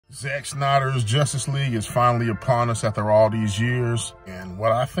Zack Snyder's Justice League is finally upon us after all these years. And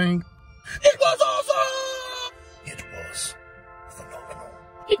what I think, it was awesome! It was phenomenal.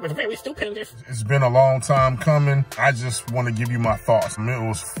 It was very stupendous. It's been a long time coming. I just want to give you my thoughts. I mean, it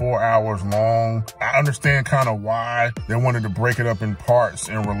was 4 hours long. I understand kind of why they wanted to break it up in parts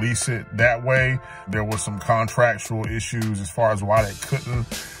and release it that way. There was some contractual issues as far as why they couldn't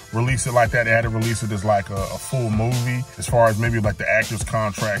release it like that. They had to release it as like a full movie, as far as maybe like the actors'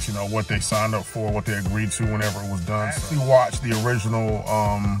 contracts, you know, what they signed up for, what they agreed to whenever it was done. I actually watched the original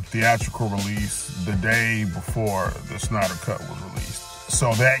theatrical release the day before the Snyder Cut was released.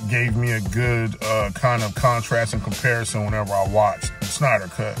 So that gave me a good kind of contrast and comparison whenever I watched the Snyder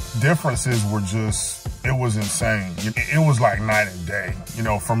Cut. Differences were just, it was insane. It was like night and day. You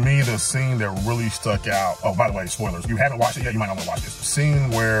know, for me, the scene that really stuck out, oh, by the way, spoilers. If you haven't watched it yet, you might not want to watch this. The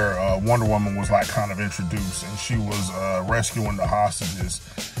scene where Wonder Woman was like kind of introduced and she was rescuing the hostages.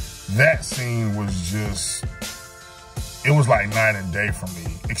 That scene was just, it was like night and day for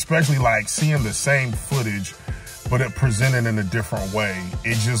me. Especially like seeing the same footage, but it presented in a different way.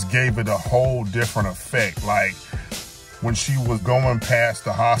 It just gave it a whole different effect. Like when she was going past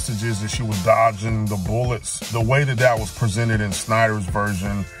the hostages and she was dodging the bullets, the way that that was presented in Snyder's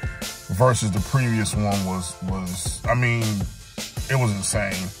version versus the previous one was I mean, it was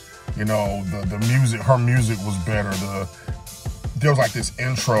insane. You know, the music, her music was better. There was like this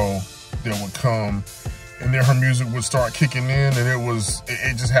intro that would come and then her music would start kicking in and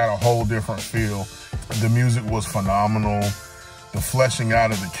it just had a whole different feel. The music was phenomenal. The fleshing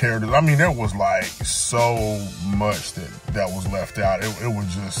out of the characters. I mean, there was like so much that was left out. It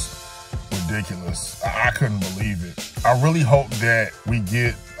was just ridiculous. I couldn't believe it. I really hope that we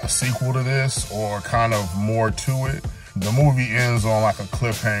get a sequel to this or kind of more to it. The movie ends on like a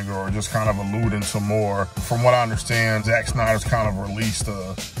cliffhanger or just kind of alluding to more. From what I understand, Zack Snyder's kind of released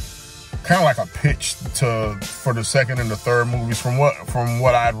kind of like a pitch for the second and the third movies. From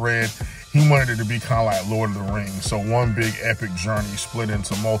what I'd read, he wanted it to be kind of like Lord of the Rings. So one big epic journey split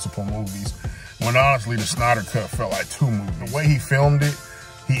into multiple movies. When honestly, the Snyder Cut felt like two movies. The way he filmed it,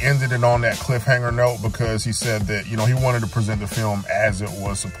 he ended it on that cliffhanger note because he said that, you know, he wanted to present the film as it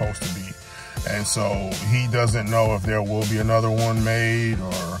was supposed to be. And so he doesn't know if there will be another one made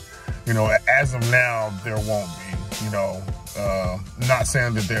or, you know, as of now, there won't be, you know. Not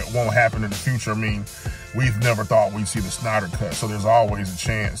saying that that won't happen in the future. I mean, we've never thought we'd see the Snyder Cut, so there's always a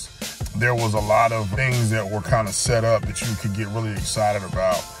chance. There was a lot of things that were kind of set up that you could get really excited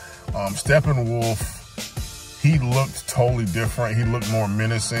about. Steppenwolf, he looked totally different. He looked more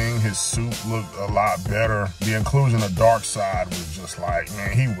menacing. His suit looked a lot better. The inclusion of Darkseid was just like,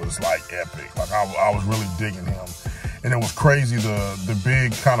 man, he was like epic. Like I was really digging him. And it was crazy, the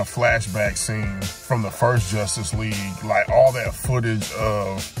big kind of flashback scene from the first Justice League, like all that footage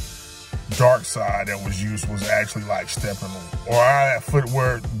of Darkseid that was used was actually like Steppenwolf. Or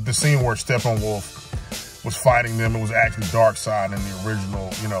where the scene where Steppenwolf was fighting them, it was actually Darkseid in the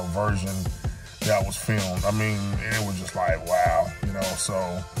original, you know, version that was filmed. I mean, it was just like, wow, you know,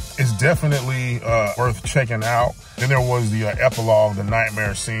 so it's definitely worth checking out. Then there was the epilogue, the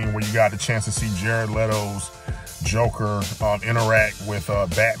nightmare scene where you got the chance to see Jared Leto's Joker interact with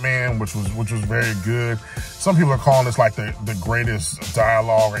Batman, which was very good. Some people are calling this like the greatest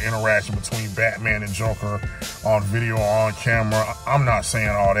dialogue or interaction between Batman and Joker on video or on camera. I'm not saying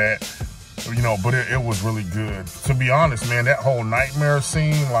all that, you know, but it was really good. To be honest, man, that whole nightmare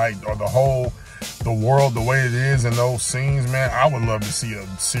scene, like, or the world, the way it is in those scenes, man, I would love to see a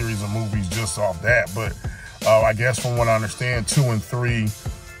series of movies just off that. But I guess from what I understand, 2 and 3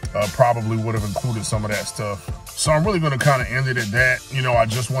 probably would have included some of that stuff. So I'm really going to kind of end it at that. You know, I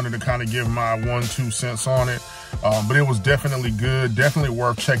just wanted to kind of give my 1-2 cents on it. But it was definitely good, definitely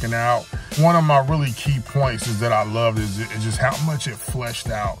worth checking out. One of my really key points is that I loved is just how much it fleshed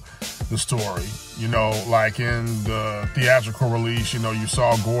out the story. You know, like in the theatrical release, you know, you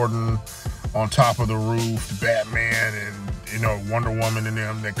saw Gordon on top of the roof, Batman and, you know, Wonder Woman and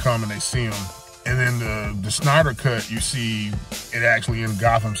them that come and they see him. And then the Snyder Cut, you see it actually in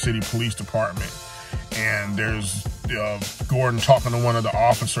Gotham City Police Department. And there's Gordon talking to one of the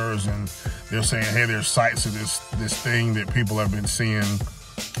officers and they're saying, hey, there's sights of this thing that people have been seeing,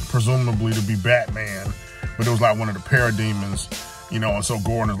 presumably to be Batman. But it was like one of the parademons, you know, and so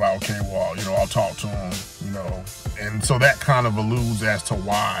Gordon is like, okay, well, you know, I'll talk to him, you know. And so that kind of alludes as to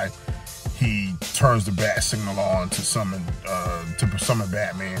why he turns the bat signal on to summon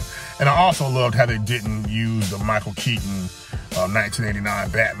Batman. And I also loved how they didn't use the Michael Keaton 1989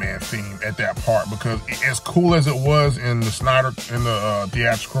 Batman theme at that part, because as cool as it was in the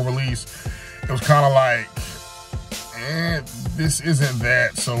theatrical release, it was kind of like, this isn't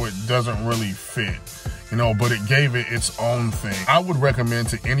that, so it doesn't really fit, you know, but it gave it its own thing. I would recommend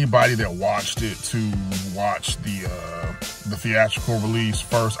to anybody that watched it to watch the theatrical release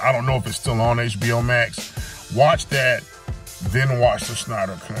first. I don't know if it's still on HBO Max. Watch that, then watch the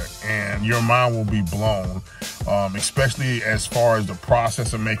Snyder Cut, and your mind will be blown, especially as far as the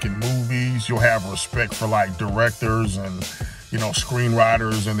process of making movies. You'll have respect for like directors and, you know,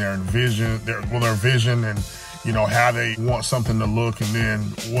 screenwriters and their vision and, you know, how they want something to look, and then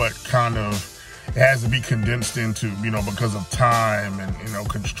what kind of it has to be condensed into, you know, because of time and, you know,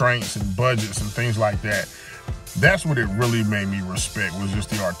 constraints and budgets and things like that. That's what it really made me respect, was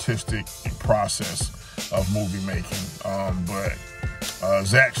just the artistic process of movie making. But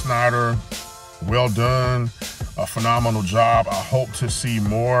Zack Snyder, well done, a phenomenal job. I hope to see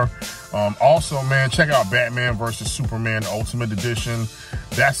more. Also, man, check out Batman vs. Superman Ultimate Edition.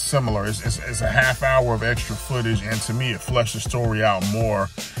 That's similar. It's a half hour of extra footage, and to me, it fleshed the story out more,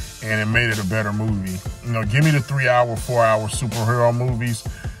 and it made it a better movie. You know, give me the 3-hour, 4-hour superhero movies.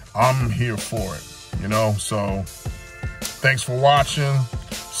 I'm here for it, you know? So, thanks for watching.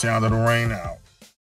 Sound of the Rain out.